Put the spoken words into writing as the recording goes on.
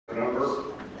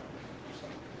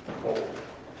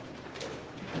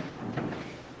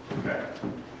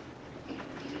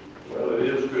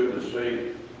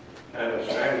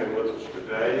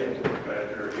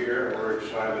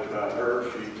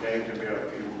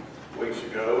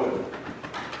ago,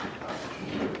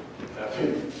 and I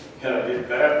said, can I get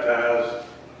baptized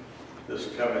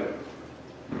this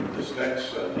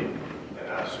next Sunday? And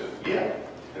I said, yeah.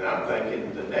 And I'm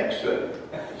thinking the next Sunday.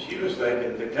 And she was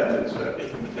thinking the coming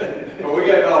Sunday. But we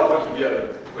got it all put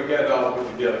together. We're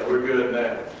good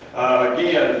now.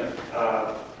 Again,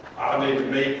 I need to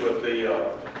meet with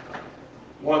the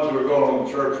ones who are going on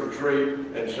the church retreat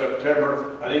in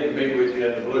September. I need to meet with you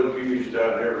in the blue pews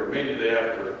down here immediately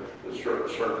after the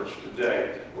church service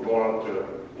today. We're going to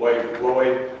Wade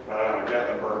Floyd,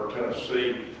 Gatlinburg,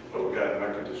 Tennessee. So we've got to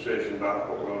make a decision about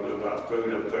what we're going to do about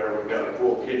food up there. We've got a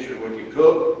full kitchen we can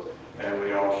cook, and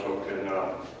we also can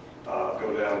go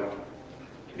down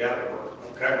to Gatlinburg,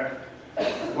 okay?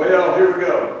 Well, here we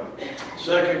go.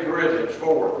 2 Corinthians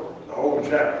 4, the whole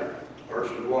chapter,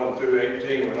 verses 1 through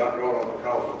 18. We're not going to,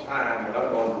 because of time, we're not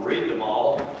going to read them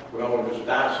all. We're going to just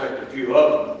dissect a few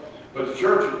of them. But the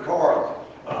church at Corinth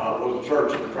was a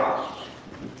church in crisis.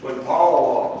 When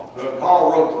Paul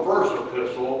wrote the first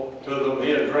epistle to them,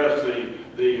 he addressed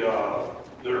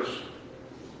their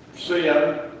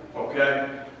sin, okay,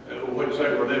 which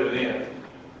they were living in.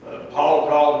 Paul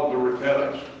called them to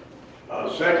repentance.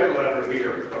 The second letter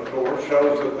here, of course,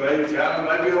 shows that they kind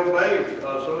of maybe obeyed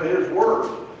some of his words.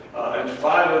 In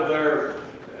spite of their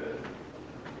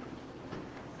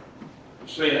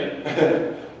sin,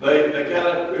 they kind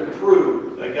of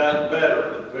improved. They got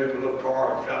better. The people of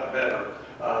Corinth got better.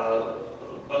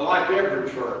 But like every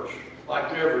church,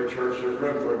 there's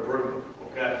room for improvement,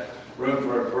 okay? Room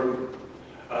for improvement.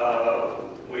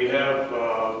 We have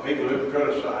people who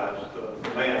criticize the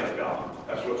man of God.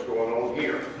 That's what's going on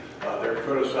here. They're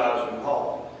criticizing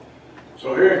Paul.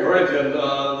 So here in Corinthians,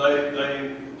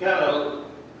 they kind of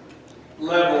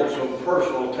leveled some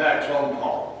personal attacks on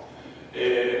Paul.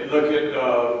 Look at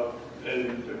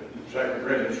in 2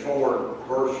 Corinthians 4,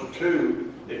 verse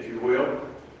 2, if you will.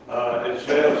 It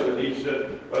says that he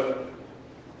said, but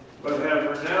have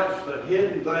renounced the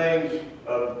hidden things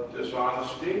of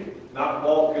dishonesty, not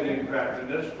walking in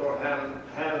craftiness, nor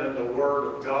handling the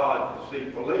word of God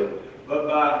deceitfully, but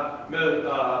by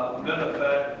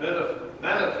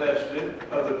manifesting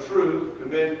of the truth,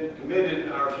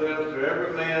 committed ourselves to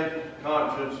every man's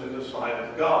conscience in the sight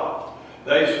of God.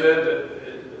 They said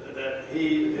that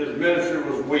his ministry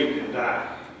was weak and dying.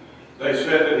 They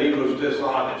said that he was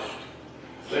dishonest.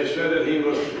 They said that he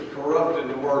was corrupting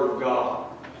the word of God.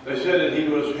 They said that he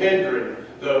was hindering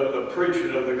the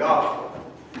preaching of the gospel.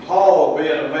 Paul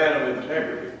being a man of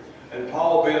integrity, and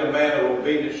Paul being a man of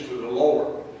obedience to the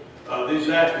Lord, these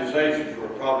accusations were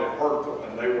probably hurtful,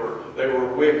 and they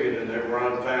were wicked, and they were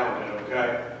unfounded,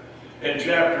 okay? In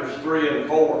chapters 3 and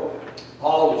 4,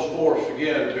 Paul was forced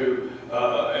again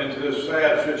into this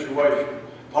sad situation.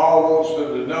 Paul wants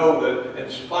them to know that in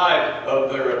spite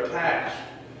of their attacks,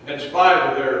 in spite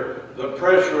of the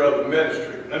pressure of the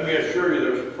ministry, let me assure you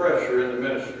there's pressure in the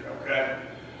ministry, okay?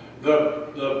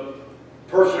 The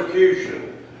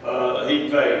persecution he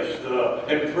faced, the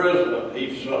imprisonment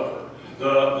he suffered,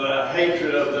 the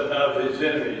hatred of his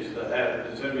enemies that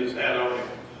his enemies had on him,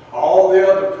 all the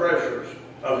other pressures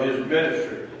of his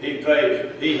ministry he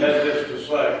faced, he has this to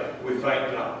say: we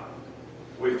faint not.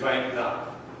 We faint not.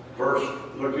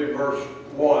 Look at verse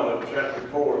 1 of chapter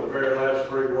 4, the very last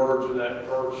 3 words in that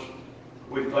verse.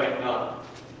 We faint not.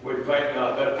 We faint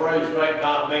not. That phrase, faint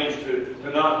not, means to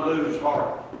not lose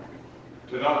heart.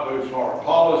 To not lose heart.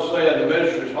 Paul is saying the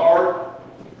ministry is hard.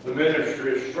 The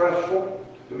ministry is stressful.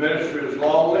 The ministry is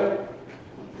lonely.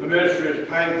 The ministry is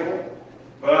painful.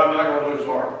 But I'm not going to lose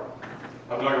heart.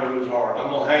 I'm not going to lose heart. I'm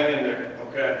going to hang in there.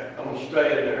 Okay? I'm going to stay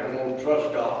in there. I'm going to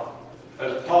trust God.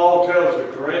 As Paul tells the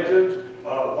Corinthians,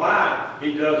 why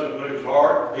he doesn't lose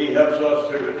heart, he helps us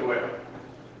to as well.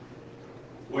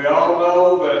 We all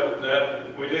know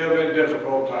that we live in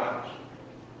difficult times.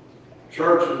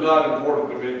 Church is not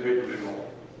important to many people anymore.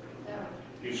 No.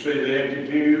 You see the empty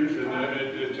pews, and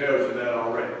it tells you that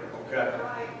already. Okay?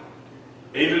 Right.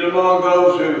 Even among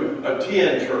those who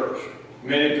attend church,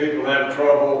 many people have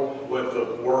trouble with the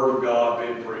Word of God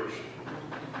being preached.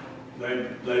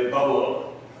 They bubble up.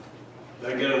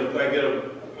 They get a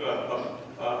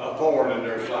thorn in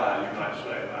their side, you might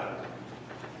say about it.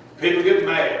 People get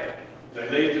mad. They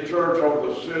leave the church over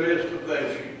the silliest of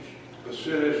issues. The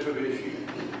silliest of issues.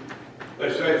 They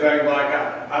say things like,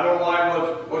 I don't like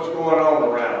what's going on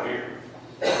around here.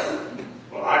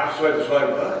 Well, I can say the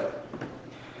same thing.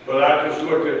 But I just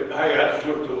look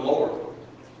to the Lord.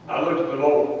 I look to the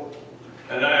Lord.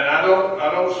 And I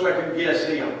don't second guess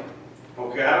him.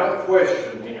 Okay, I don't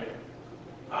question him.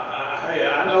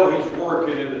 I know he's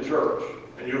working in the church,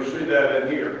 and you'll see that in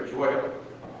here as well.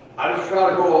 I just try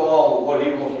to go along with what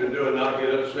he wants me to do and not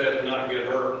get upset upset and not get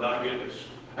hurt and not get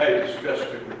discuss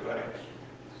stupid things.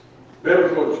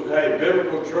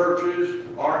 Biblical churches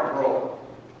aren't growing.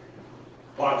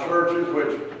 A lot of churches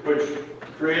which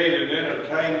create an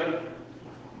entertainment,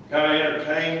 kind of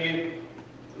entertain you,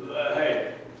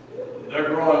 they're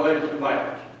growing leaps and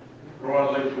bounds.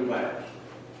 Growing leaps and bounds.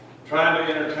 Trying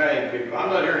to entertain people. I'm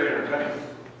not here to entertain you.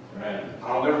 Right.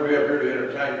 I'll never be up here to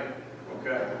entertain you.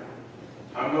 Okay?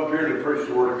 I'm up here to preach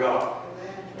the Word of God.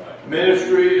 Right.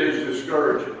 Ministry is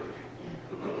discouraging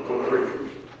for preachers.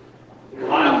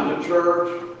 Life in the church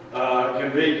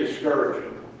can be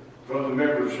discouraging from the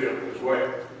membership as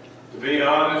well. To be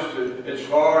honest, it's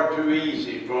far too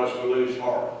easy for us to lose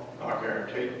heart, I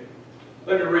guarantee you.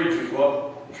 Let me read you what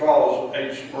Charles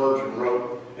H. Spurgeon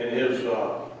wrote in his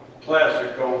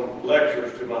classic on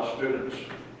lectures to my students.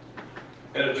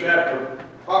 In a chapter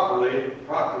properly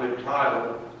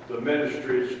titled, The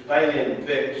Ministry's Failing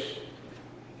Fix.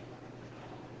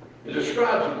 It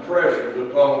describes the pressures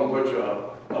upon which a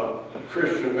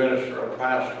Christian minister, a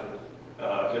pastor,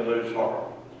 can lose heart.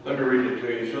 Let me read it to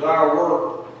you. It says, our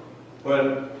work,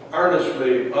 when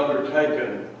earnestly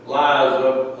undertaken,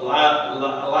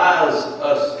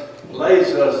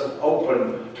 lays us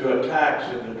open to attacks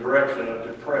in the direction of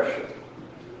depression.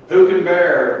 Who can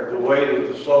bear the weight of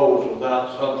the souls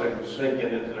without something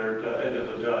sinking into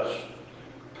the dust?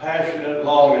 Passionate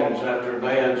longings after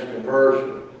man's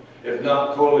conversion, if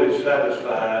not fully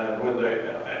satisfied, and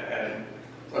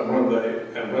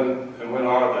when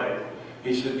are they?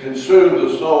 He said, consume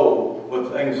the soul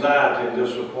with anxiety and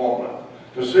disappointment.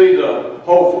 To see the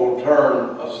hopeful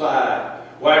turn aside,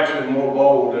 waxing more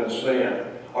bold in sin.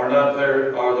 Are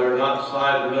there not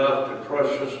sight enough to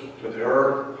crush us to the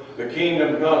earth? The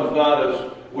kingdom comes not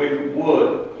as we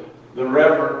would. The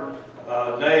reverent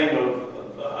name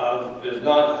is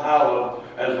not hallowed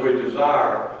as we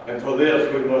desire, and for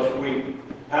this we must weep.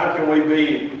 How can we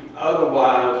be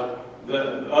otherwise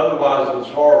than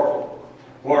sorrowful?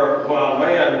 While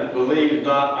man believes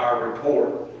not our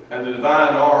report, and the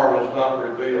divine arm is not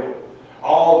revealed.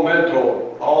 All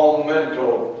mental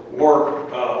work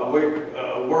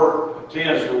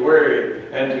tends to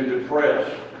weary and to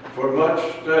depress. For much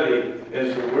study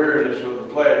is the weariness of the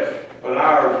flesh, but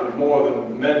ours is more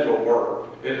than mental work.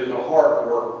 It is a heart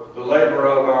work, the labor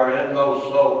of our inmost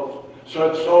souls.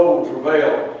 Such soul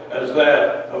travail as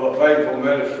that of a faithful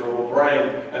minister will bring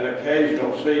an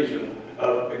occasional season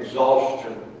of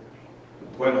exhaustion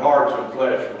when hearts and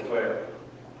flesh will fail.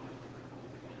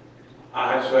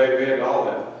 I say amen to all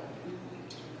that.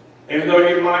 Even though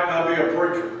you might not be a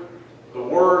preacher, the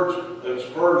words that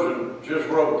Spurgeon just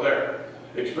wrote there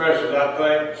expresses, I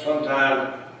think,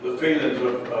 sometimes the feelings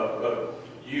of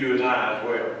you and I as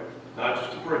well. Not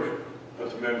just the preacher, but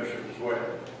the membership as well.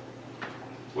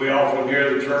 We often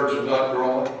hear the church is not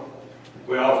growing.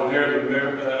 We often hear the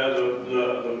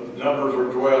numbers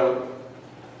are dwindling.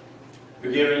 The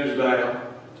giving is down.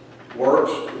 The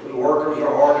workers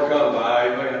are hard to come by.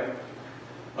 Amen.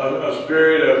 A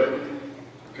spirit of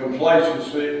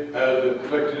complacency has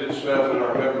inflicted itself in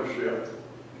our membership.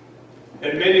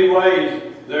 In many ways,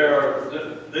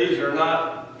 these are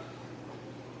not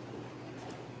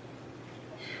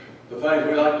the things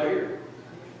we like to hear.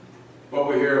 But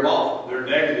we hear them often. They're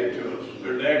negative to us.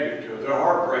 They're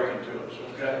heartbreaking to us,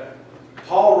 okay?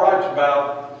 Paul writes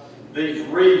about these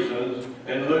reasons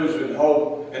and losing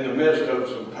hope in the midst of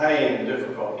some pain and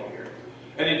difficulty here.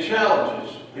 And he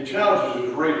challenges his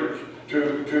readers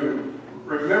to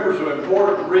remember some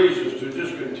important reasons to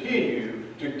just continue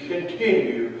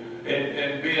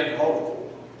in being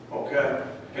hopeful, okay?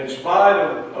 In spite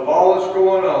of all that's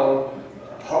going on,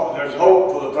 there's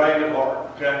hope for the faint of heart,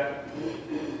 okay?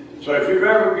 So if you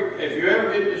ever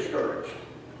get discouraged,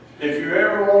 if you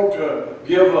ever want to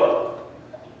give up,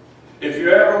 if you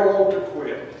ever want to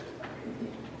quit,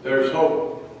 there's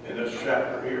hope in this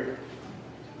chapter here.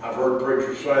 I've heard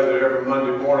preachers say that every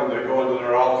Monday morning they go into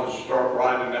their office and start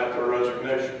writing out their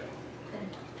resignation.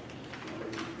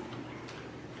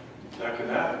 That can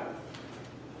happen.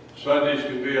 Sundays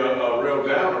can be a real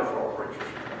downer for a preacher.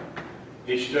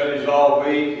 He studies all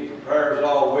week, he prepares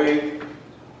all week.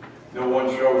 No one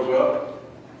shows up.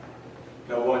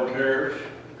 No one cares.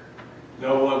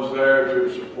 No one's there to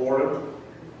support him.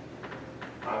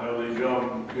 I know these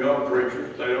young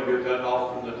preachers, they don't get that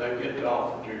often that they get the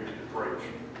opportunity to preach.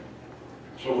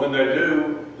 So when they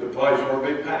do, the place will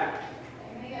be packed.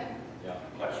 Amen. Yeah,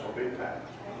 the place will be packed.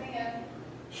 Amen.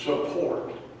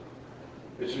 Support.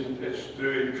 It's to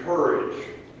encourage,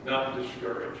 not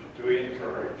discourage. To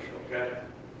encourage, okay?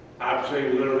 I've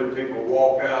seen literally people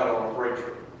walk out on a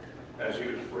preacher as he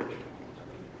was preaching.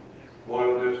 What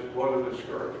a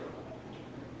discouragement.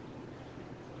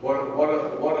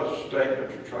 What a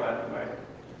statement you're trying to make.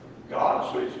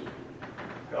 God sees it.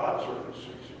 God certainly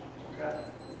sees it. Okay?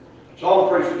 So I'll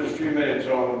preach for just a few minutes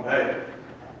on, hey,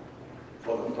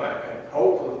 for the faith,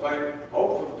 hope for the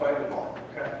faith of heart.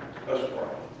 Okay? Let's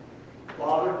pray.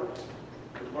 Father,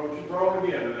 we approach your throne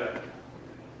again today.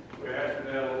 We ask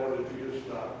you now, Lord, that you just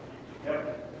help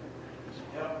me.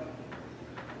 Help me.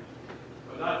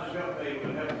 But not just help me,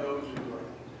 but help those who are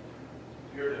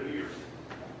here to hear.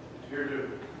 Here to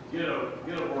get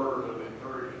a word of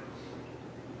encouragement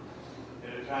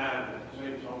in a time that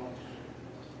seems hopeless.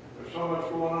 There's so much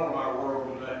going on in our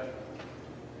world today.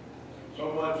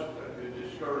 So much that can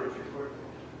discourage you quickly.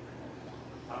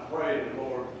 I pray the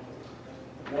Lord,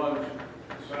 ones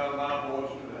that sound my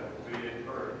voice today, will be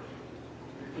encouraged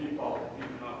to keep on,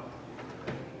 keep on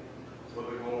for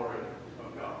the glory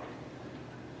of God.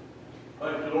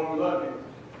 Thank you, Lord, we love you.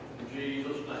 In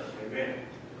Jesus' name, amen.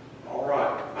 All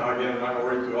right. Now again, I'm not going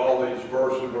to read through all these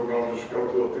verses. We're going to just go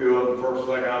through a few of them. The first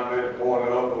thing I made a point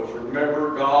of was,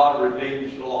 remember, God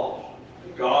redeems the lost.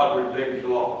 God redeems the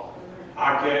lost.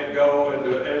 I can't go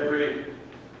into everything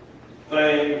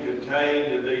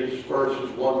contained in these verses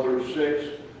 1 through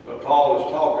 6, but Paul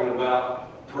is talking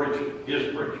about preaching,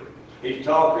 his preaching. He's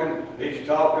talking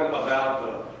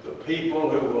about the people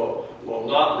who will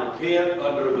not repent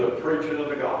under the preaching of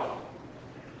the gospel.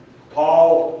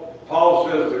 Paul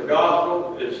says the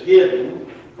gospel is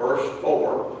hidden. Verse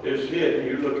 4 is hidden.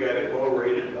 You look at it, we'll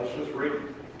read it. Let's just read it.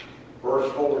 Verse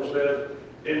 4 says,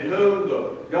 in whom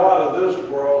the God of this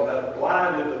world hath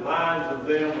blinded the minds of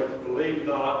them which believe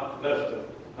not, lest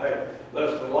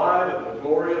the light of the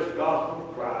glorious gospel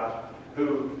of Christ,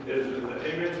 who is in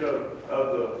the image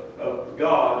of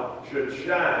God, should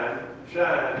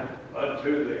shine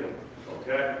unto them.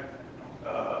 Okay?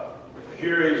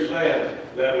 Here he's saying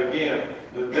that again,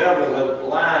 the devil has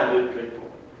blinded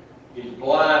people. He's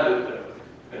blinded them.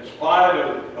 In spite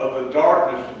of the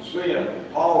darkness and sin,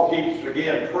 Paul keeps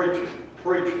again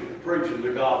preaching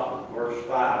the gospel. Verse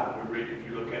 5, we read it,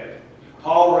 you look at it.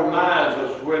 Paul reminds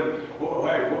us when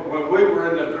we were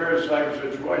in that very same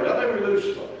situation. I think we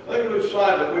lose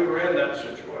sight that we were in that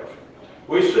situation.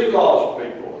 We see lost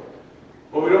people,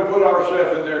 but we don't put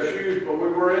ourselves in their shoes, but we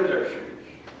were in their shoes.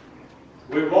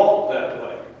 We walked that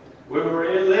way. We were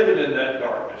living in that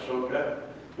darkness, okay?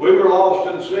 We were lost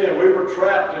in sin. We were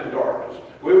trapped in darkness.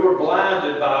 We were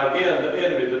blinded by, again, the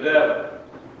enemy, the devil.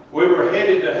 We were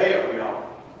headed to hell, y'all.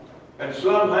 And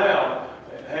somehow,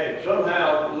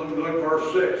 look at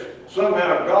verse 6.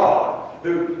 Somehow God,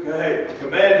 who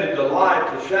commanded the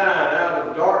light to shine out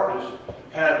of darkness,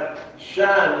 had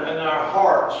shined in our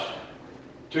hearts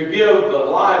to give the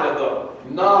light of the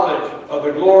knowledge of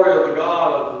the glory of the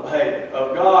God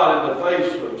of God in the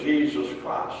face of Jesus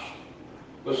Christ.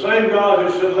 The same God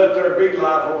who said, let there be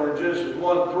light over in Genesis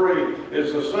 1:3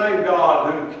 is the same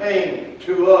God who came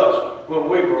to us when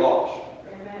we were lost.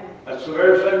 Amen. That's the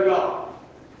very same God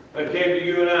that came to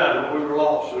you and I when we were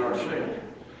lost in our sin.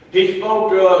 He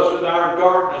spoke to us in our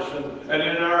darkness and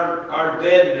in our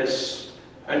deadness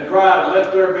and cried,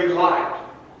 let there be light.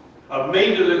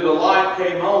 Immediately the light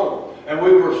came on and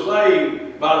we were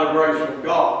saved by the grace of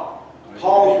God.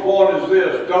 Paul's point is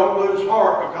this: don't lose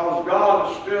heart, because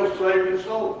God is still saving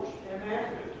souls.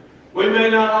 Amen. We may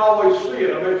not always see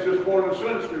it. I mean, it's just one in the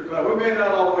Sunday school class. We may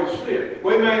not always see it.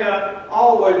 We may not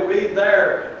always be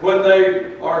there when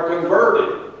they are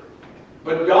converted.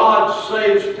 But God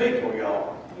saves people,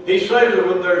 y'all. He saves them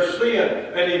when they're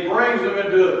sin, and He brings them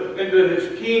into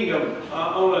His kingdom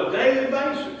on a daily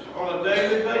basis. On a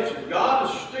daily basis. God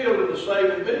is still in the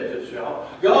saving business, y'all.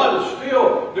 God is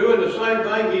still doing the same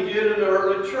thing He did in the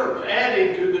early church,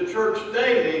 adding to the church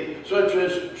daily such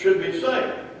as should be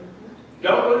saved.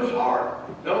 Don't lose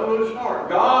heart. Don't lose heart.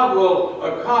 God will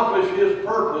accomplish His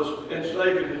purpose in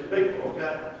saving His people,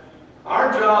 okay?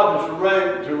 Our job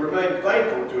is to remain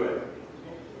faithful to Him.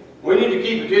 We need to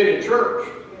keep attending church.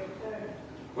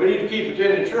 We need to keep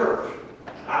attending church.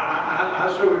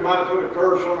 I said we might have put a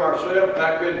curse on ourselves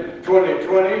back in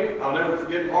 2020. I'll never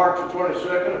forget March the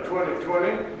 22nd of 2020.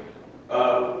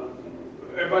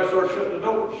 Everybody started shutting the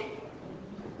doors.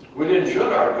 We didn't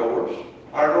shut our doors.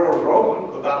 Our doors were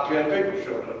open. About 10 people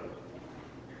showed up.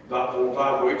 About 4 or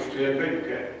 5 weeks, 10 people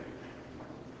came.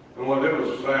 And when there was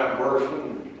a sound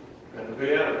bursting and the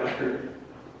piano player,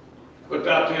 but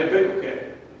about 10 people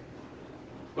came.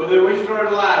 But then we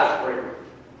started live streaming,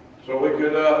 so we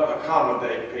could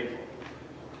accommodate people.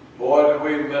 Boy, did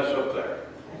we mess up there.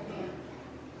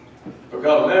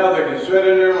 Because now they can sit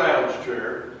in their lounge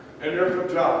chair, in their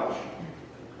pajamas,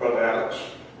 Brother Alex,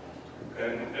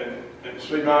 and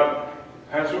see my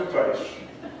handsome face,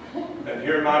 and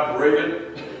hear my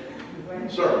brilliant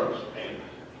sermon.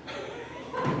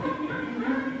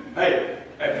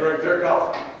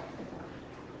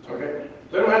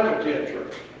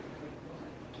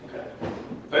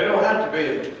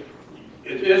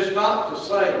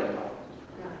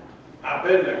 I've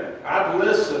been there. I've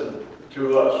listened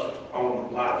to us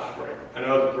on live stream and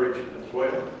other preaching as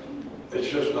well. It's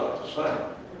just not the same.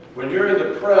 When you're in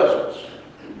the presence,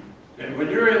 and when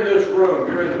you're in this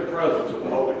room, you're in the presence of the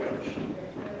Holy Ghost.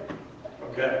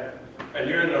 Okay? And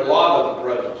you're in a lot of the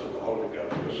presence of the Holy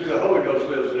Ghost. You see, the Holy Ghost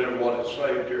lives in everyone that's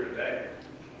saved here today.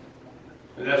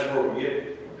 And that's where we get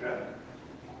it. Okay?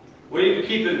 We need to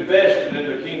keep investing in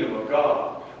the kingdom of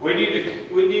God. We need to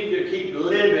keep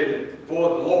living for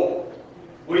the Lord.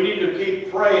 We need to keep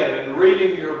praying and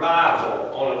reading your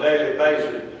Bible on a daily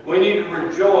basis. We need to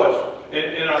rejoice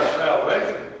in our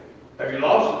salvation. Have you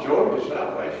lost the joy of your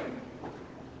salvation?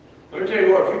 Let me tell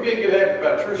you what, if you can't get happy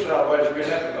about your salvation, get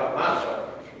happy about my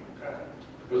salvation. Okay?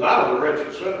 Because I was a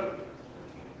wretched sinner.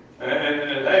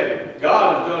 And hey, God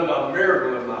has done a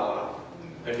miracle in my life.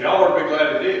 And y'all ought to be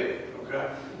glad He did. Okay?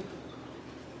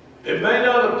 It may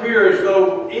not appear as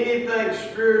though anything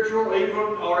spiritual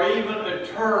or even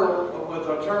eternal, with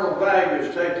eternal value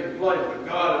is taking place, but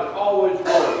God is always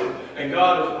working, and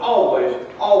God is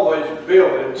always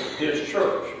building His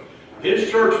church.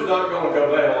 His church is not going to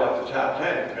go down like the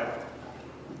Titanic got.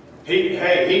 He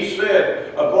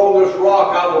said, upon this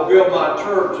rock I will build my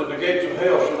church, and the gates of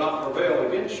hell shall not prevail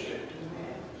against it.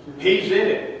 He's in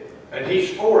it, and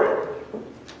He's for it.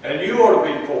 And you ought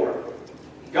to be for it.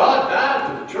 God died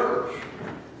for the church.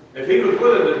 If He was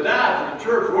willing to die for the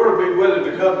church, we're to be willing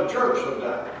to come to church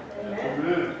sometime.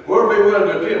 Amen. We're to be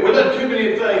willing to get. We let too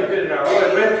many things get in our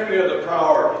way. We have too many other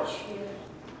priorities.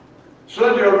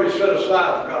 Sunday ought to be set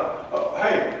aside for God.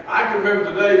 Hey, I can remember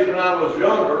the days when I was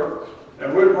younger,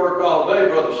 and we'd work all day,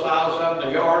 Brother Silas, out in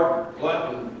the yard,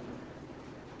 planting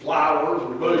flowers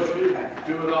and bushes,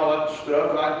 doing all that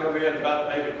stuff. I'd come in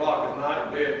about 8 o'clock at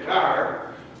night, dead tired.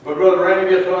 But Brother Randy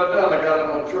gets what I done. I got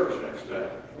up on church next day.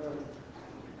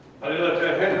 I didn't let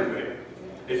that hinder me.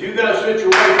 If you got a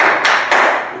situation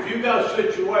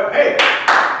where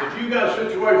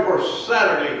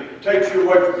Saturday takes you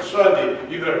away from Sunday,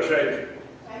 you better change it.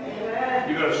 Amen.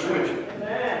 You better switch it.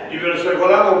 Amen. You better say,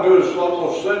 what I'm going to do is I'm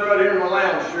going to sit right here in my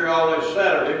lounge chair all day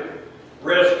Saturday,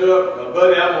 rest up. Now,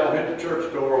 buddy, I'm going to hit the church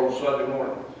door on Sunday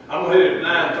morning. I'm going to hit it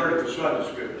at 9:30 for Sunday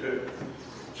school, too.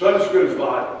 Sunday school is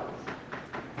vital.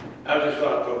 I just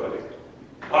thought I'd throw that in.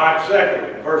 All right,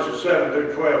 secondly, verses 7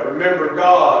 through 12. Remember,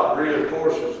 God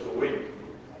reinforces the weak.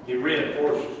 He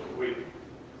reinforces the weak.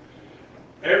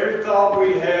 Every thought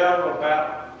we have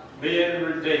about being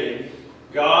redeemed,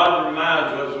 God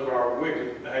reminds us of our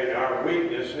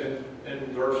weakness in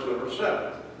verse number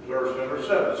 7. Verse number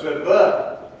 7 said,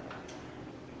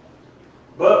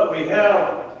 but we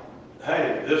have,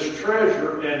 this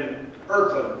treasure in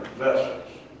earthen vessels,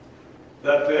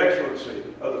 that the excellency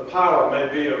of the power may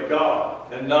be of God,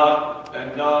 and not,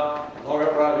 hold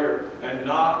up right here, and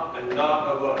not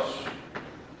of us.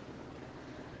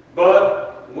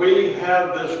 But we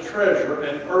have this treasure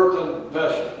in earthen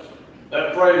vessels.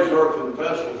 That phrase, earthen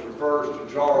vessels, refers to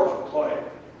jars of clay.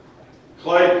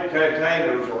 Clay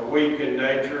containers are weak in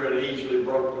nature and easily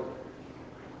broken.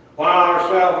 While our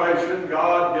salvation,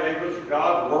 God gave us,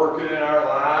 God working in our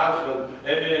lives,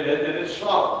 and it's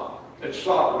solid. It's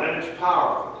solid and it's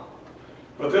powerful.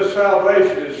 But this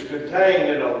salvation is contained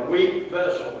in a weak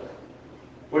vessel,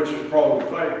 which is prone to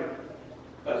failure.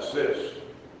 That's this.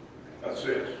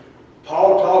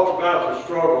 Paul talks about the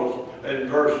struggles in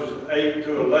verses 8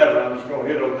 to 11. I'm just going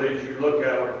to hit on these. You look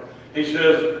at them. He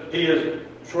says he is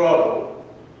troubled.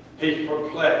 He's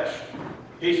perplexed.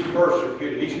 He's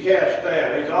persecuted. He's cast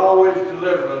down. He's always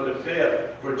delivered unto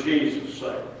death for Jesus'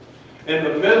 sake. In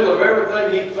the middle of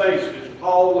everything he faces,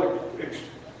 Paul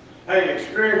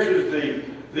experiences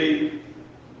the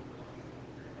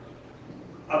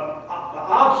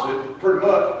opposite, pretty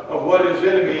much, of what his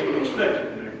enemy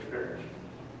expected him to experience.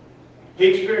 He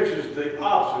experiences the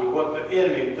opposite of what the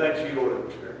enemy thinks he ought to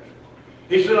experience.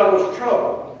 He said, I was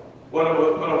troubled when I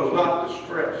was not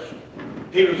distressed.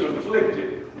 He was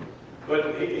afflicted, but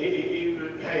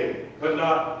but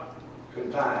not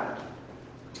confined.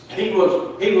 He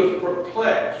was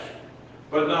perplexed,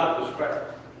 but not despairing.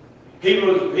 He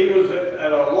was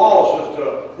at a loss as to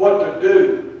what to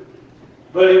do,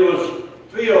 but he was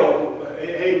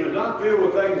not filled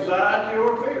with anxiety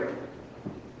or fear.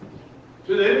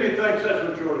 So the enemy thinks that's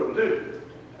what you ought to do.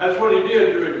 That's what he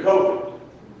did during COVID.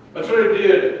 That's what he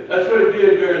did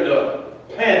during the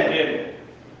pandemic.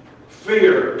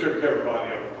 Fear took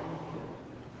everybody over.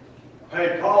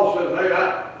 Hey, Paul says, hey,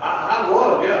 I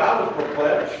was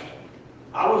perplexed.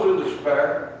 I was in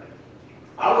despair.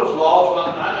 I was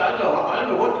lost. I didn't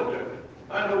know what to do.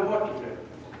 I didn't know what to do.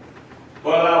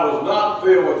 But I was not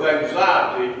filled with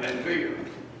anxiety and fear.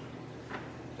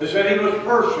 He said he was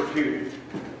persecuted.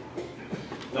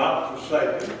 not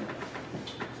forsaken.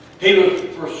 He was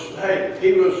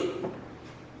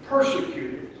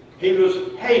persecuted. He was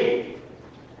hated.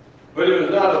 But he was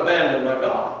not abandoned by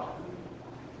God.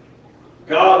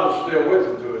 God was still with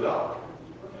him through it all.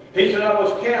 He said, I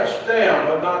was cast down,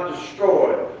 but not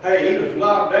destroyed. Hey, he was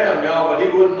knocked down, y'all, but he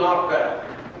wasn't knocked out.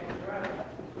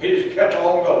 He just kept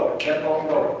on going, kept on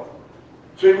going.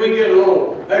 See, we get a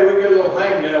little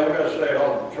hang down, we got to stay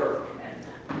home from church.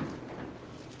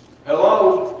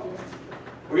 Hello?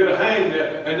 We get a hang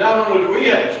down. And not only do we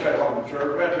have to stay home from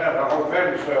church, we have to have our whole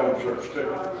family stay home from church too.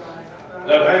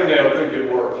 That hang down could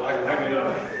get worse. I can hang it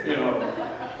up, you know.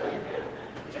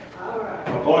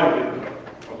 A blanket,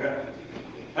 okay?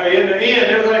 Hey, in the end,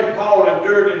 everything Paul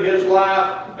endured in his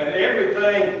life and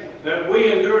everything that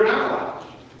we endure in our lives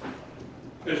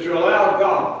is to allow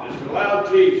God, is to allow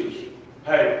Jesus,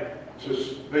 hey, to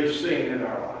be seen in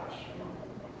our lives.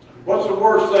 What's the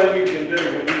worst thing you can do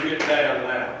when you get down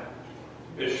now?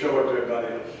 Is show it to everybody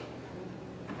else.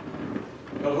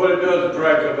 Because what it does is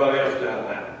drag everybody else down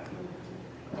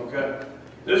now. Okay?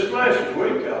 This flesh is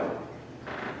weak, y'all.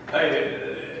 Hey,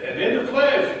 and in the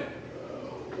flesh,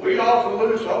 we often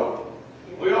lose hope.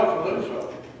 We often lose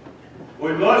hope.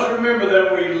 We must remember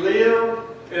that we live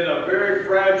in a very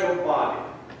fragile body.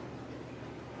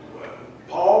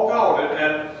 Paul called it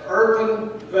an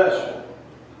earthen vessel.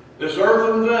 This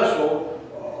earthen vessel,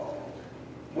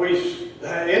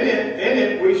 in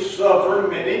it we suffer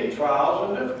many trials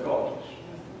and difficulties.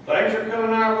 Things are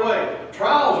coming our way.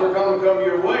 Trials are going to come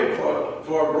your way for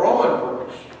a growing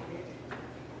purpose.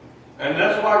 And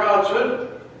that's why God said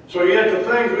it. So yet the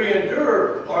things we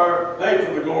endure are, hey,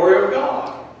 for the glory of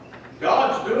God.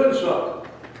 God's doing something.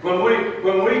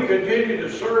 When we continue to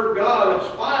serve God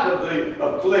in spite of the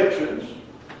afflictions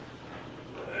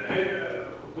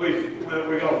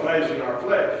we're going to face in our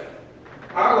flesh,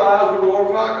 our lives will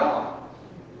glorify God.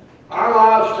 Our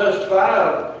lives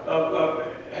testify of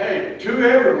hey, to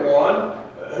everyone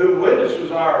who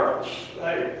witnesses our,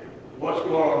 hey, what's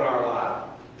going on in our life,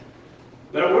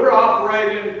 that we're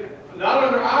operating not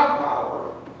under our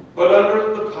power, but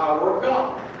under the power of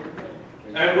God.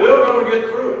 And we're going to get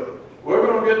through it. We're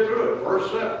going to get through it. Verse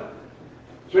 7.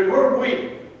 See, we're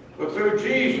weak, but through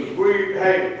Jesus,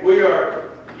 we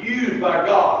are used by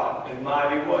God in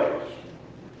mighty ways.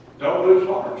 Don't lose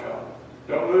heart, y'all.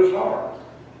 Don't lose heart.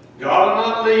 God will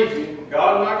not leave you.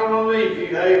 God is not going to leave you.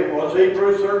 Hey, what's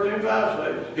Hebrews 13:5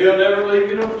 say? He'll never leave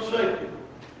you nor forsake you.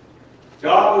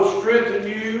 God will strengthen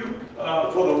you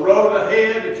for the road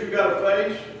ahead that you've got to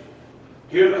face.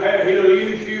 He'll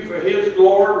use you for His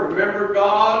glory. Remember,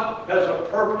 God has a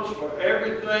purpose for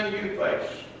everything you face.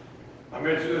 I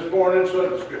mentioned this morning in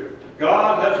Sunday school.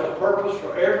 God has a purpose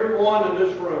for everyone in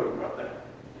this room right now.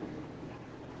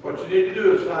 What you need to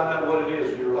do is find out what it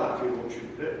is in your life He wants you to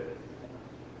do.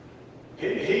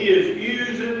 He is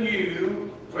using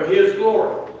you for His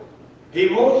glory. He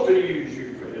wants to use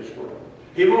you for His glory.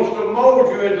 He wants to mold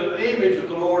you into the image of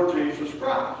the Lord Jesus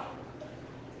Christ.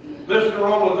 Listen to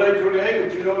Romans 8:28,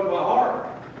 which you know in my heart.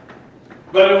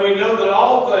 But we know that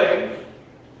all things,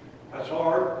 that's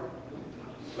hard,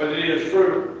 but it is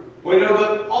true. We know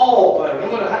that all things,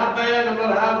 no matter how bad, no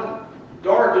matter how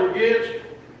dark it gets,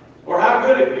 or how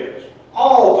good it gets,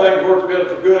 all things work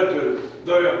together for good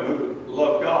to them who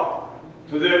love God,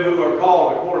 to them who are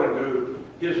called according to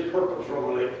His purpose,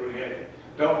 Romans 8:28.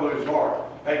 Don't lose heart.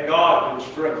 Hey, God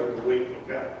can strengthen the weak,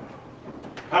 okay?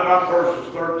 How about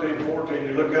verses 13, 14?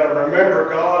 You look at it. Remember,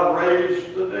 God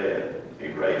raised the dead. He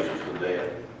raises the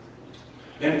dead.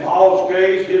 In Paul's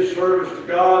case, his service to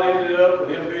God ended up with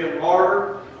him being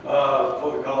martyred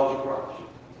for the cause of Christ.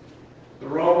 The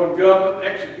Roman government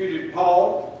executed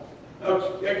Paul,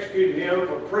 executed him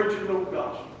for preaching the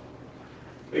gospel.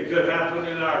 It could happen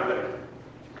in our day.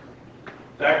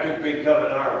 That could be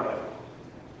coming our way.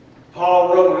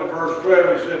 Paul wrote in verse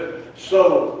 12, he said,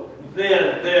 so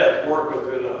then death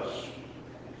worketh in us.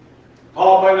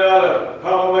 Paul may not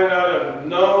have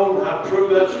known how true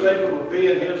that statement would be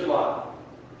in his life.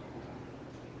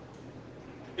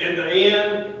 In the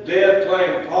end, death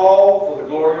claimed Paul for the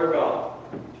glory of God.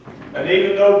 And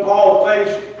even though Paul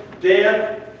faced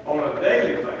death on a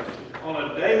daily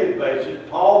basis,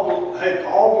 Paul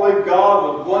believed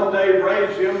God would one day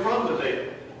raise him from the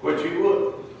dead, which He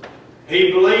would.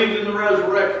 He believed in the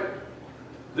resurrection.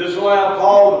 This allowed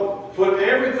Paul to put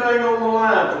everything on the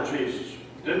line for Jesus.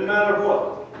 Didn't matter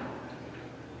what.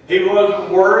 He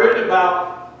wasn't worried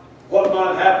about what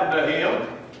might happen to him.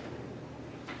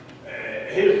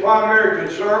 His primary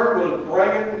concern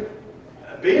was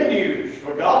being used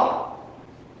for God.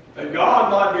 And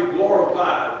God might be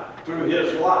glorified through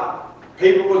his life.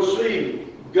 People would see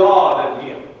God in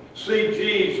him. see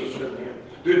Jesus in him.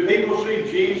 Do people see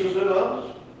Jesus in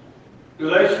us? Do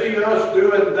they see us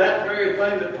doing that very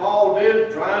thing that Paul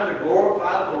did, trying to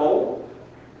glorify the Lord?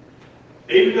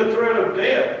 Even the threat of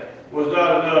death was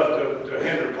not enough to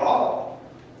hinder Paul.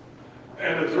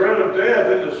 And the threat of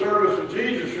death in the service of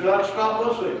Jesus should not stop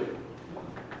us either.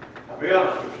 I'll be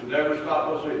honest, it should never stop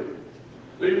us either.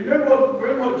 Do you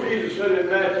remember what Jesus said in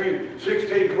Matthew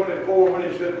 16:24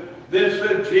 when he said, "Then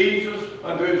said Jesus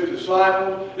unto his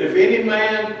disciples, if any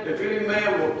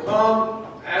man will come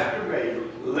after me,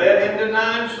 let him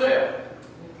deny himself.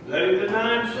 Let him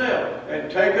deny himself and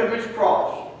take up his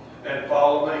cross and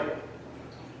follow me."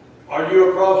 Are you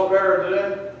a cross bearer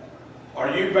today? Are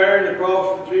you bearing the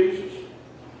cross for Jesus?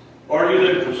 Or are you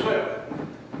living for self?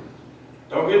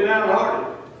 Don't get downhearted,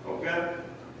 okay?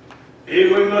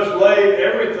 If we must lay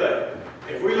everything,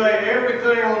 if we lay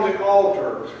everything on the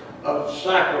altar of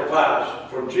sacrifice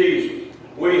for Jesus,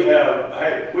 we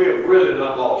have really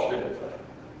not lost anything.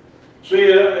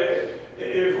 See,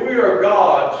 if we are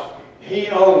God's, he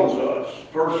owns us.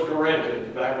 1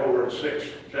 Corinthians, back over in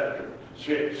chapter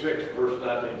 6, verse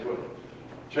 19, 20.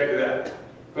 Check it out.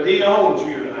 But he owns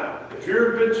you now. If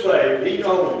you've been saved, he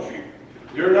owns you.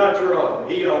 You're not your own.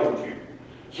 He owns you.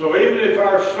 So even if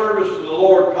our service to the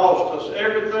Lord costs us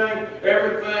everything,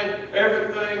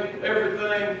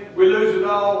 we lose it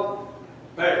all,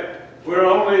 hey, we're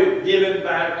only giving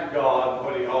back to God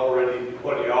what he already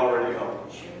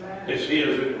owns. It's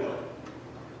his anyway.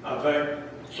 I think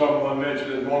someone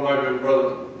mentioned it, one maybe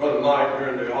Brother Mike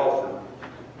during the offering.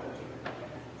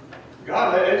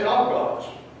 God, it's all God's.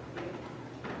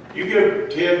 You give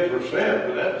 10%,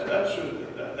 but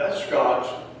that's God's.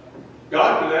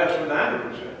 God could ask for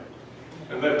 90%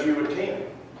 and let you with 10.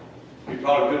 You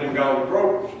probably couldn't have gone to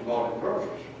groceries and bought him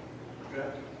groceries. Okay?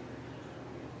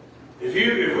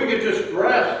 If we could just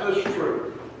grasp this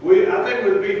truth, I think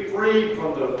we'd be free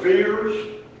from the fears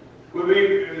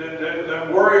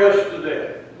that worry us to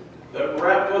death, that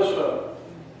wrap us up,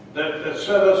 that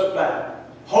set us back,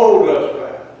 hold us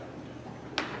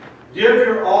back. Give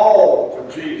your all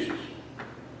for Jesus.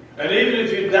 And even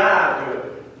if you die to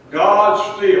it,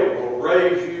 God still will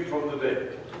raise you from the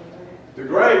dead. The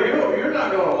grave, you're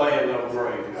not going to lay in no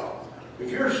grave, y'all. If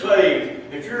you're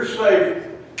saved,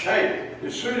 hey,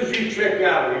 as soon as you check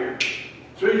out of here,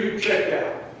 as soon as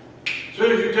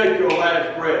you take your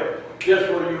last breath, guess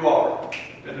where you are?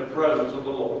 In the presence of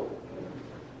the Lord.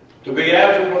 To be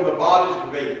absent from the body is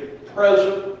to be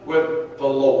present with the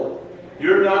Lord.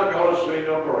 You're not going to see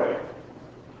no grave.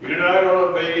 You're not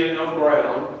going to be in no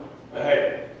ground.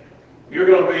 Hey, you're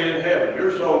going to be in heaven.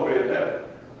 Your soul will be in heaven.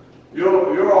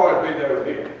 You'll always be there with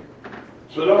him.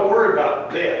 So don't worry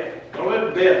about death. Don't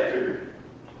let death fear you.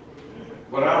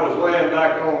 When I was laying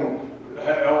back on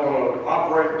an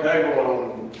operating table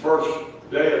on the first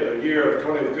day of the year of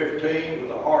 2015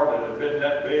 with a heart that had been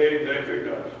that big, they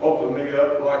could open me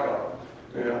up like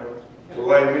to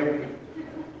lay me.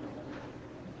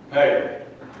 Hey,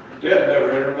 death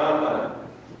never entered my mind.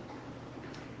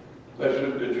 They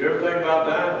said, did you ever think about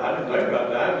dying? I didn't think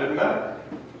about dying. It didn't matter.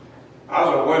 I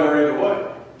was a winner either way.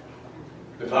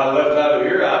 If I left out of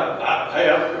here,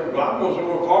 I'm going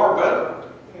somewhere far better.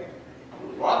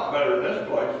 A lot better than this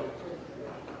place.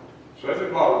 So if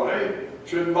it bothered me, it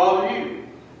shouldn't bother you.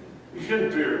 You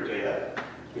shouldn't fear death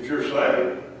if you're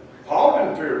saved. Paul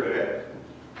didn't fear death.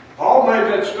 Paul made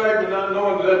that statement not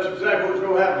knowing that that's exactly what's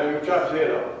going to happen. He chopped his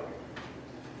head off.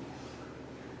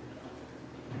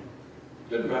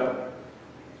 Didn't matter.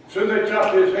 As soon as they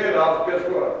chopped his head off, guess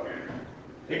what?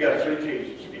 He got to see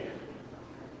Jesus again.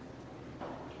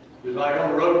 He was like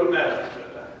on the road to Nazareth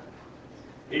that time.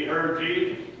 He heard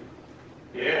Jesus.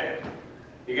 Yeah.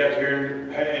 He got to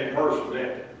hear him in person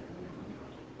then.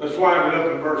 Let's wind it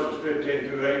up in verses 15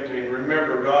 through 18.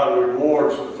 Remember, God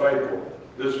rewards the faithful.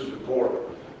 This is important.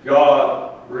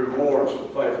 God rewards the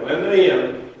faithful. In the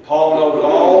end, Paul knows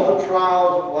all the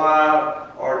trials of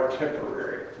life are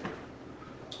temporary.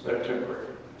 They're temporary.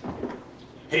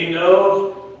 He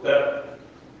knows that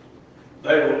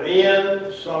they will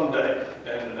end someday.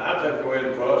 And I think they'll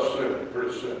end for us soon,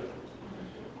 pretty soon.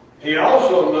 He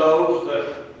also knows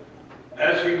that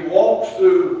as he walks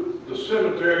through the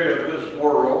cemetery of this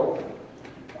world,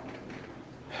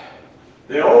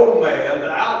 the old man,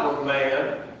 the outward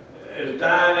man, is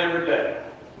dying every day.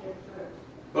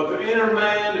 But the inner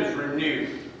man is renewed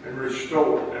and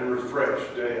restored and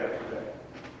refreshed day after day.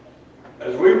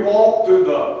 As we walk through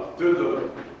the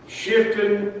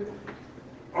shifting,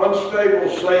 unstable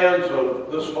sands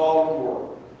of this fallen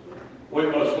world, we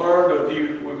must learn to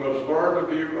view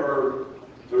Earth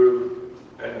through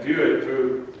and view it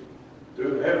through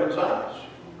heaven's eyes.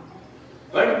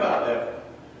 Think about heaven.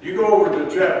 You go over to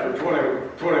chapter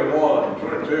 21,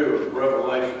 22 of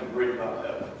Revelation and read about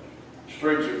that.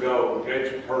 Streets of gold,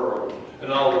 gates of pearl,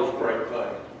 and all those great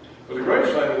things. But the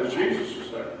greatest thing is Jesus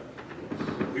is there.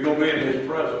 You're going to be in his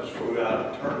presence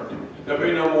throughout eternity. There'll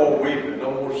be no more weeping, no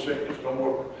more sickness, no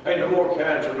more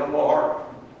cancer, no more heart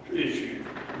issues,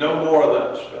 no more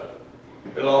of that stuff.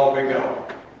 It'll all be gone.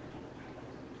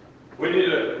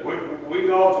 We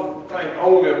often think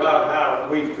only about how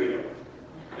we feel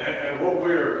and what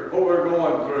we're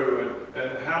going through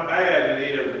and how bad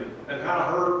it is and how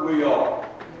hurt we are.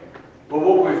 But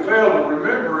what we fail to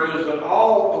remember is that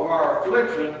all of our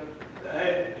affliction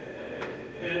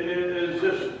is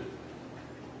just,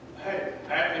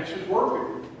 it's just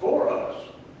working for us.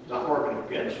 It's not working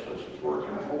against us, it's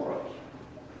working for us.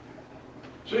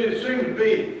 See, it seems to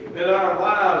be in our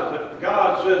lives that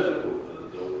God says that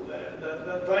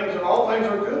all things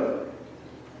are good.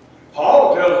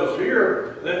 Paul tells us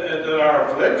here that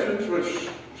our afflictions, which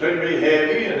seem to be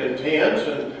heavy and intense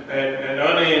and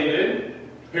unending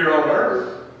here on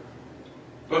earth,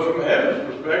 but from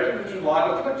heaven's perspective, it's just light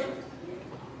affliction.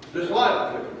 Just light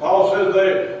affliction. Paul says they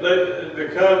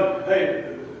become,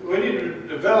 we need to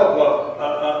develop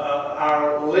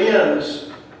our lens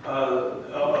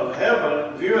of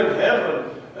heaven, viewing heaven,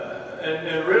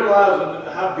 and realizing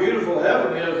how beautiful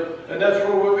heaven is, and that's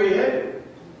where we'll be headed.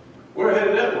 We're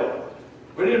headed that way.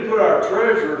 We need to put our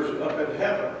treasures up in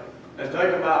heaven and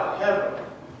think about heaven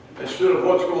instead of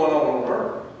what's going on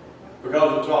earth,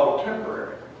 because it's all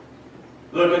temporary.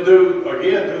 Looking through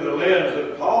the lens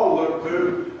that Paul looked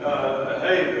through,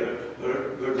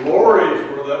 the glories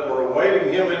that were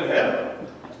awaiting him in heaven.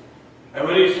 And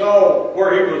when he saw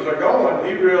where he was going,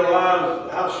 he realized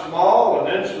how small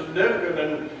and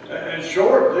insignificant and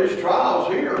short these trials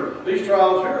here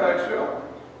actually are.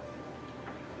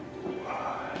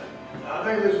 I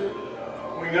think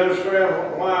we can understand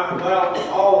why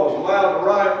Paul was allowed to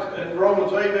write in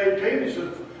Romans 8:18. He said,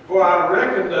 "For I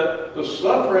reckon that the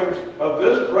sufferings of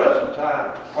this present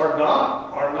time are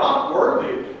not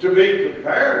worthy to be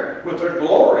compared with the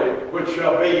glory which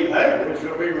shall be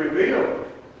revealed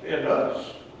in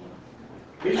us."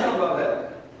 He's talking about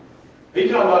that.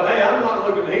 He's talking about, I'm not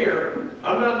looking here.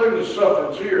 I'm not looking at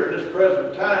sufferings here in this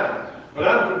present time, but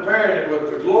I'm comparing it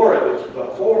with the glory that's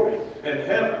before me in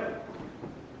heaven.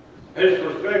 His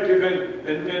perspective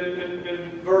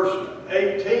in verse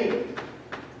 18.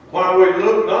 While we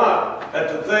look not at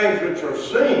the things which are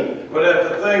seen, but at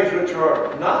the things which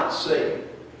are not seen.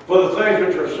 For the things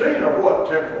which are seen are what?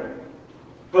 Temporal.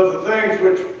 But the things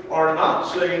which are not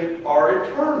seen are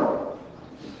eternal.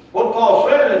 What Paul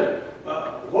said is,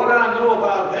 what I know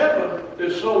about heaven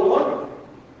is so wonderful.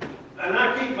 And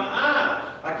I keep my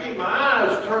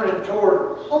eyes turning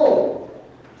toward home,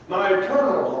 my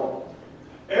eternal home.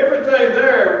 Everything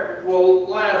there will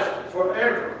last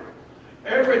forever.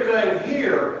 Everything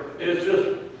here is just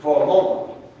for a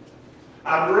moment.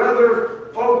 I'd rather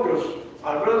focus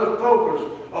on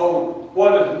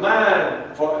what is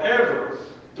mine forever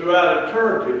throughout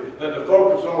eternity than to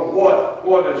focus on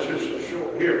what is just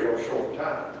here for a short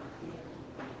time.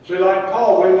 See, like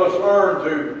Paul, we must learn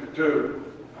to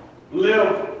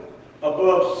live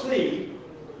above sea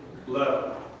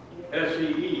level,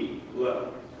 S-E-E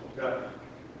level. Okay?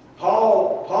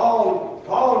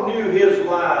 Paul knew his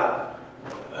life,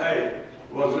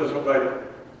 was just a vapor.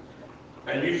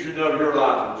 And you should know your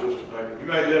life is just a vapor. You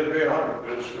may live to be 100,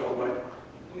 but it's still a vapor.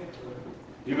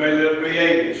 You may live to be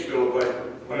 80, it's still a vapor.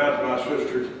 Went out to my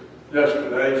sister's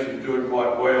yesterday. She's doing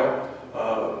quite well.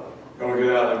 Going to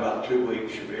get out in about 2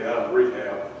 weeks. She'll be out of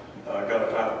rehab. Got to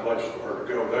find a place for her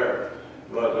to go there.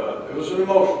 But it was an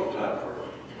emotional time for her.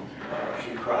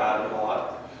 She cried a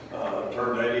lot.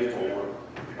 Turned 84.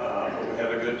 We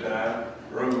had a good time.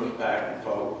 The room was packed with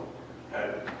folk. Had,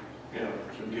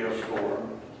 some gifts for her,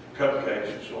 cupcakes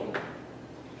and so on.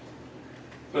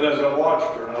 But as I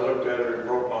watched her and I looked at her, it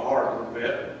broke my heart a little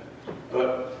bit.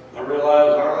 But I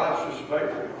realized our life's just a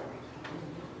vapor.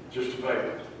 Just a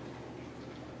vapor.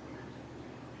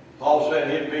 Paul said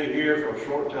he'd be here for a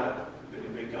short time, then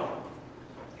he'd be gone.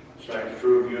 Same is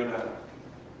true of you and I.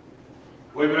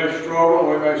 We may struggle,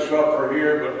 we may suffer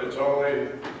here, but it's only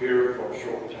here for a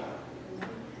short time.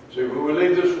 See, when we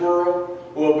leave this world,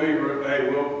 we'll be remade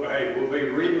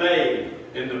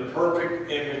in the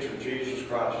perfect image of Jesus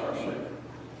Christ our Savior.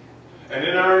 And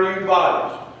in our new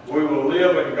bodies, we will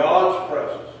live in God's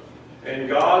presence, in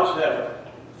God's heaven,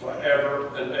 forever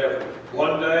and ever.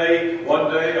 One day, a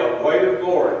weight of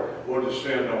glory will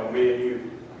descend on me and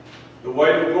you. The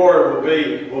weight of glory will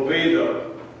be it'll be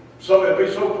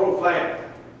so profound.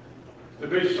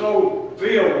 It'll be so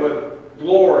filled with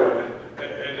glory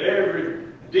and every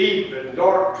deep and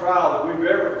dark trial that we've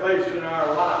ever faced in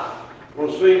our life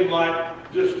will seem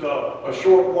like just a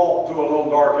short walk through a little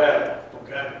dark alley,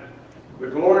 okay? The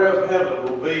glory of heaven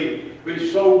will be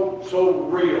so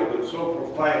real and so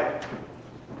profound.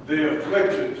 The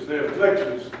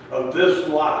afflictions of this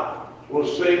life will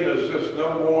seem as just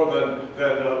no more than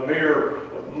a mere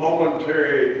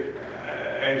momentary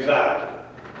anxiety.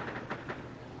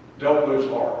 Don't lose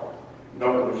heart.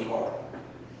 Don't lose heart.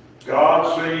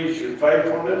 God sees your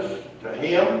faithfulness to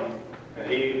Him and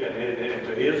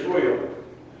to His will,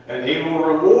 and He will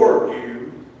reward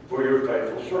you for your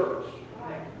faithful service.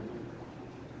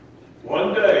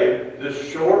 One day,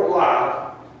 this short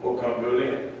life will come to an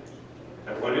end.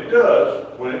 And when it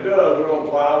does, we're going to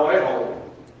fly away home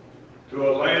to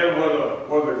a land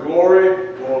where the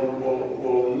glory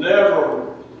will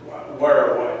never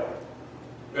wear away.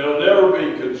 It'll never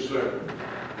be consumed.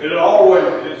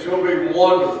 It's going to be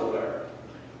wonderful there.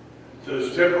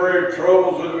 Those temporary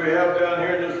troubles that we have down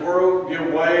here in this world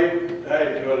give way,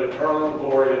 to an eternal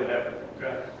glory in heaven.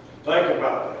 Okay? Think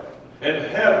about that. In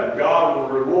heaven, God will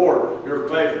reward your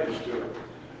faithfulness to Him.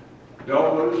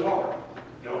 Don't lose heart.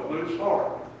 Don't lose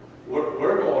heart.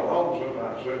 We're going home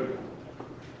sometime soon.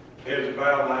 Heads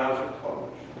bowed, eyes are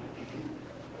closed.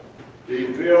 Do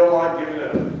you feel like giving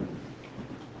up?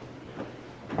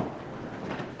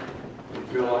 Do you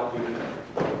feel like giving up?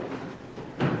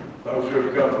 Those who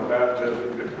have come for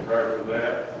baptism, get prepared for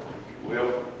that. If you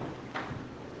will.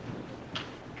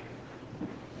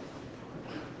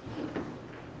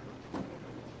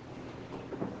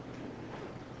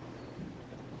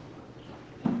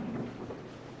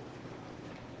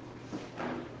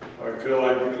 Feel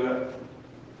like doing that?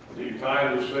 Do you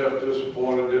find yourself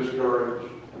disappointed,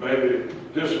 discouraged, maybe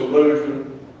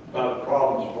disillusioned by the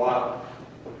problems of life?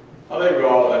 I think we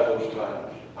all have those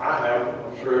times. I have them.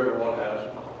 I'm sure everyone has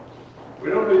them. We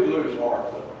don't need to lose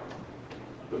heart, though.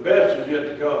 The best is yet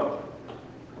to come.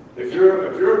 If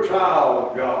you're a child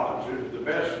of God, the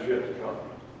best is yet to come.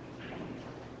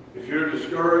 If you're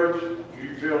discouraged, if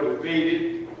you feel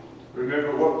defeated,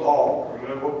 remember what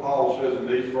Paul says in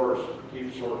these verses.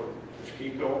 Keep serving. Just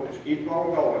keep going. Just keep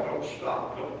on going. Don't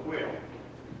stop. Don't quit.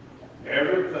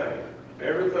 Everything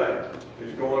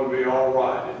is going to be all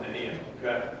right in the end.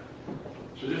 Okay.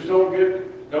 So just don't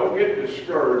get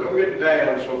discouraged. Don't get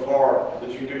down so far that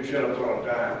you do chin up on a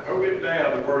dime. Don't get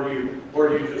down to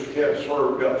where you just can't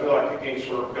serve God. Feel like you can't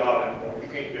serve God anymore. You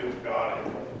can't do for God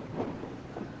anymore.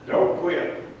 Don't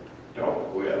quit.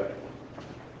 Don't quit.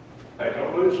 Hey,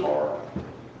 don't lose heart.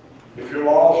 If you're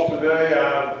lost today,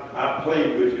 I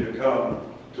plead with you to come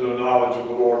to the knowledge of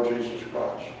the Lord Jesus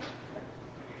Christ.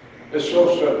 It's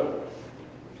so simple.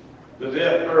 The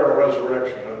death, burial,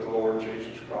 resurrection of the Lord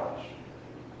Jesus Christ.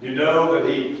 You know that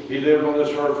He lived on this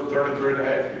earth for 33 and a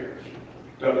half years,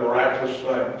 done miraculous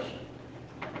things,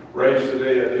 raised the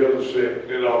dead, healed the sick,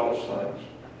 did all those things.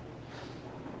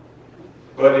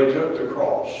 But He took the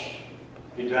cross.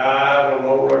 He died on a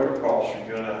low rugged cross for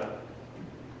you and I.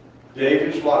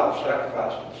 Gave His life,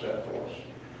 sacrificed Himself for us.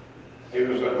 He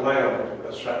was that lamb,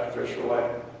 that sacrificial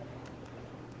lamb.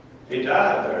 He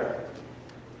died there.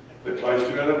 They placed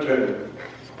Him in a tomb,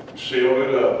 sealed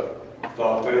it up,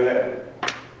 thought they had it.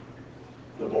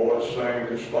 The boys sang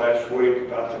this last week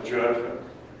about the judgment,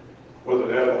 where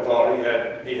the devil thought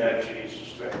he had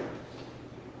Jesus there.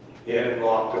 He had Him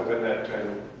locked up in that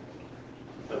tomb.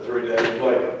 But 3 days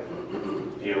later,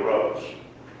 He arose.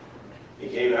 He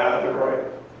came out of the grave.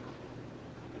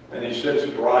 And He sits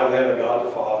at the right hand of God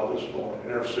the Father this morning,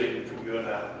 interceding for you and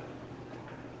I.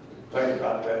 Think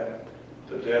about that.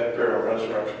 The death, burial,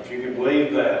 resurrection. If you can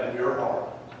believe that in your heart,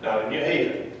 not in your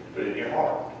head, but in your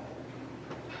heart.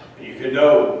 And you can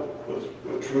know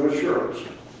with true assurance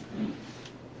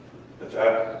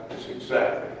that is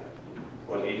exactly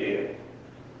what He did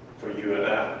for you and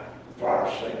I, for our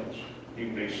sins. You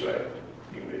can be saved.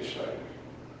 You can be saved.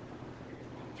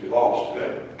 If you're lost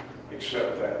today,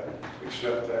 accept that.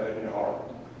 Accept that in your heart.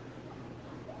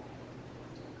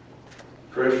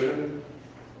 Christian,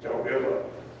 don't give up.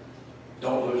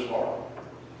 Don't lose heart.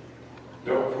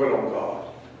 Don't quit on God.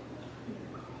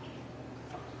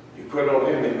 You quit on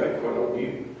Him, He may quit on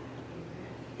you.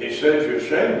 He said, you're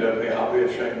ashamed of me, I'll be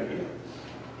ashamed of you.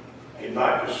 He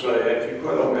might just say, if you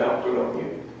quit on me, I'll quit on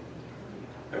you.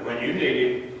 And when you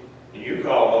need Him, and you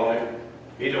call on Him,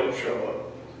 He don't show up.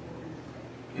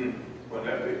 Wouldn't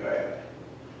that be bad?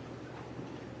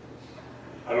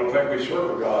 I don't think we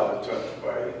serve a God that's such a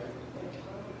way.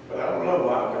 But I don't know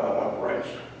why God operates.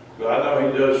 But I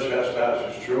know He does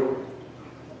chastise His children.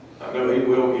 I know He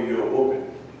will give you a whooping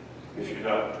if you're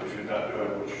not doing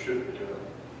what you should be doing.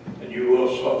 And you will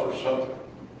suffer something.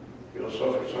 You'll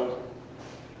suffer something.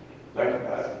 Think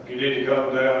about it. If you need to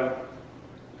come down,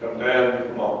 and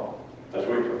come on, as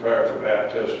we prepare for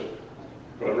baptism.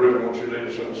 Brother Ruben, won't you lead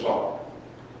us in a song?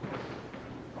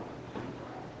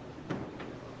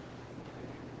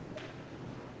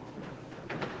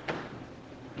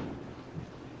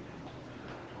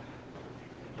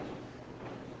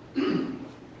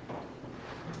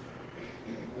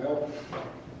 Well,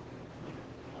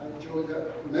 I enjoyed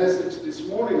that message this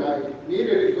morning. I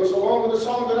needed it. It goes along with the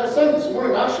song that I sang this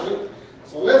morning, actually.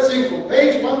 So let's sing from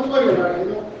page 120 right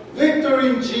here. Victory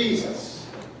in Jesus.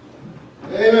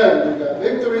 Amen. We got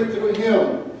victory through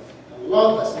Him. He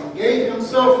loved us and gave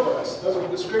Himself for us. That's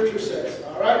what the Scripture says.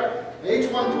 All right?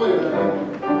 Page 120 right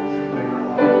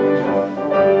here.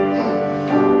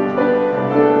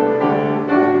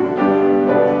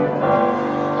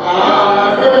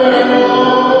 I heard an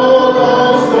old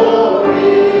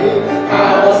story,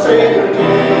 how a Savior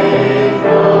came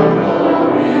from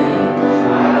glory,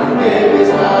 and gave His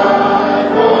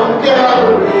life on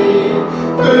Calvary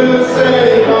to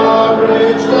save a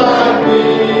wretch like me.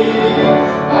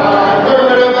 I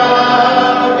heard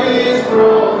about His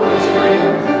broken skin,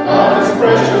 of His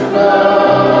precious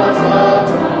blood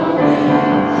atoning.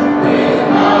 When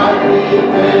I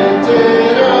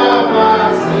repented of my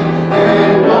sin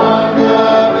and won the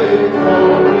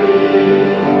victory.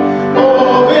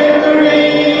 Oh, victory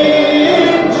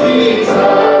in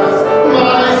Jesus,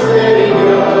 my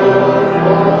Savior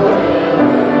forever.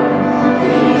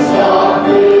 He sought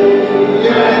me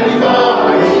and He bought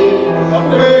me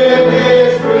with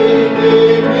His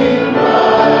redeeming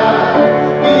blood.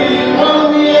 He won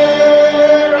the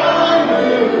air, I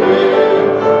knew Him,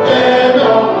 and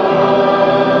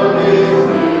all His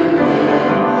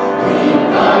He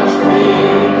plunged me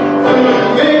through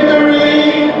victory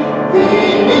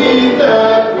beneath the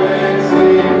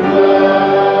cleansing flood.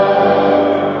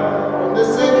 From the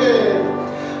second,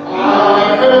 I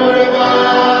heard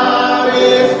about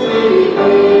His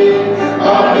bleeding,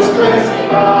 of His cleansing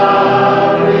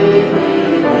power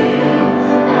revealing.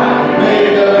 I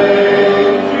made the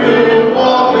lame to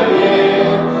walk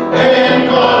again, and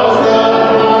caused the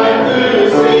blind to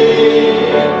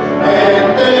see. And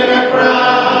then I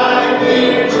cried,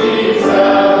 dear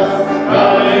Jesus,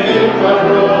 coming in my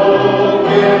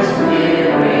broken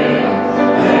spirit.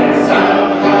 And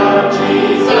somehow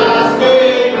Jesus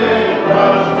came and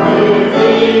brought me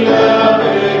the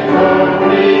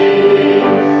victory.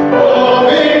 Oh,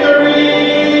 victory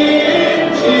in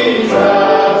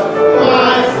Jesus,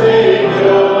 my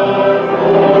Savior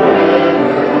forever.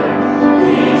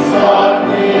 He sought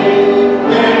me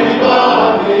and He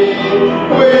bought me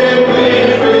with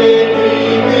His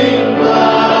redeeming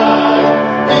blood.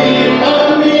 He won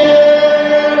the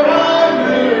air, I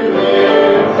knew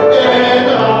Him, and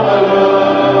all my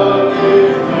love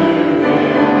is due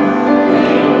Him. He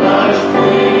plunged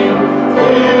me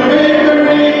through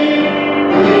victory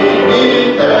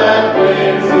beneath that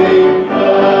cleansing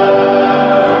flood.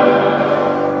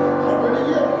 Pretty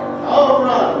good. All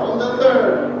right, on the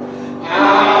third. I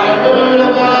heard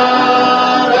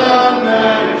about a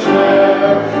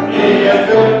mansion He had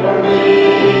built for me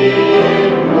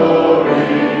in glory.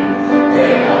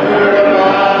 Then I heard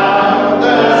about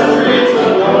the streets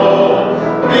of gold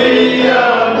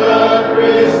beyond the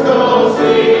crystal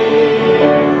sea.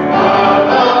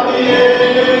 About the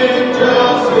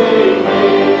angels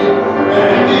singing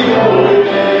and the old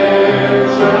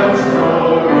redemption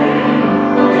story.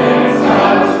 And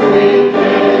some sweet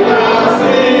day I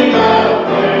sing out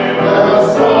there the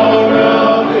song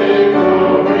of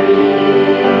victory.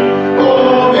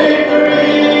 Oh,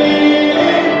 victory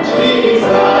in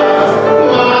Jesus,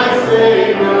 my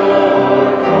Savior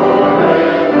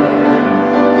forever.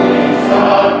 He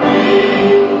sought me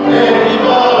and He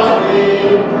bought me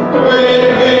with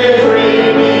His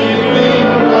redeeming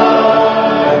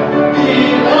blood. He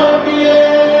loved me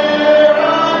ere I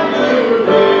knew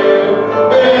Him,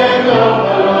 and all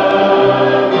my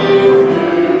love is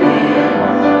due Him.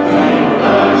 He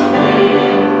plunged me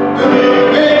through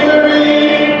victory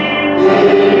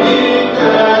beneath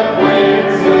that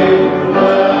cleansing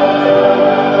flood.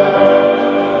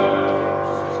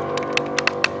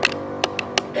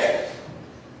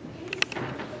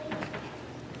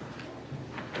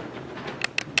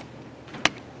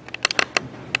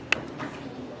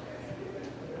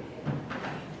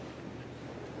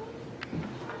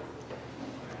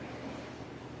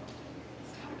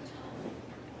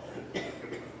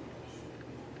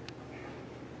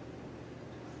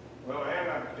 Well,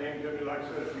 Hannah came to me, like I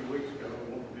said, a few weeks ago,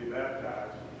 wanted to be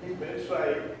baptized. He's been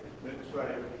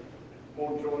saved,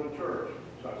 won't join the church.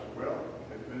 So I said, well,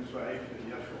 have you been saved? She said,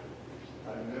 yes, sir.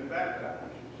 I've been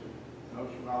baptized. She said, no,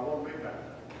 sir, I want to be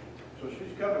baptized. So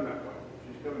she's coming that way.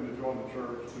 She's coming to join the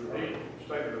church through her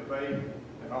statement of faith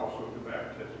and also through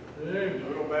baptism.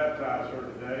 So we'll baptize her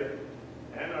today.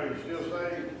 And are you still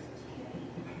saved?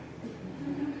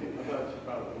 That's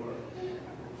about the word.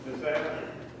 Miss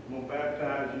Anna, I'm going to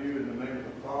baptize you in the name of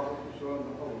the Father, the Son, and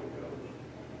the Holy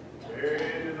Ghost.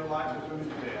 Buried in the likeness of his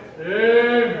death.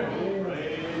 Amen.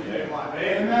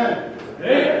 Amen.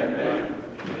 Amen.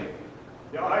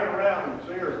 Y'all hang around and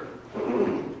see her.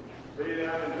 Be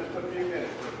down in just a few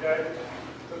minutes, okay?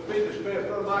 Let's be dismissed.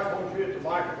 Brother Mike, won't you hit the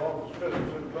microphone, dismiss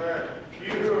us in prayer? You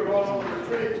who are going on the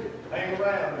retreat, hang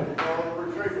around if you're going on the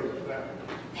retreat with us now.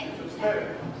 Suspend.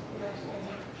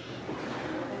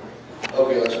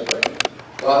 Okay, let's pray.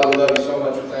 Father, we love you so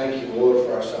much. We thank you, Lord,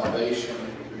 for our salvation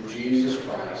through Jesus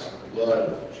Christ, the blood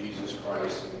of Jesus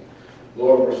Christ. And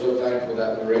Lord, we're so thankful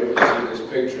that we're able to see this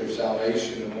picture of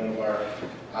salvation in one of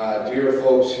our dear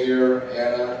folks here,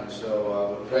 Anna. And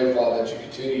so we pray, Father, that you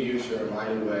continue to use her in a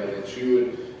mighty way, that you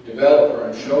would develop her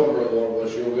and show her, Lord,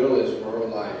 what your will is for her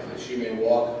life, that she may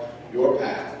walk your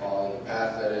path, Father, the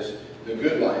path that is the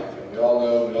good life. And we all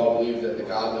know, we all believe that the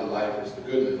godly life is the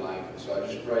goodly life. And so I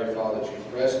just pray, Father, that you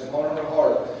impress upon her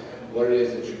heart what it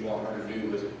is that you want her to do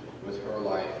with her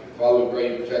life. And Father, we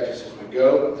pray you protect us as we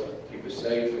go, keep us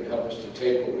safe, and help us to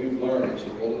take what we've learned into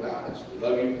the world about us. We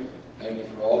love you. Thank you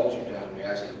for all that you've done. We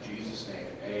ask in Jesus' name.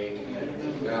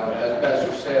 Amen. Now, as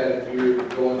Pastor said, if you're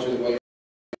going to the way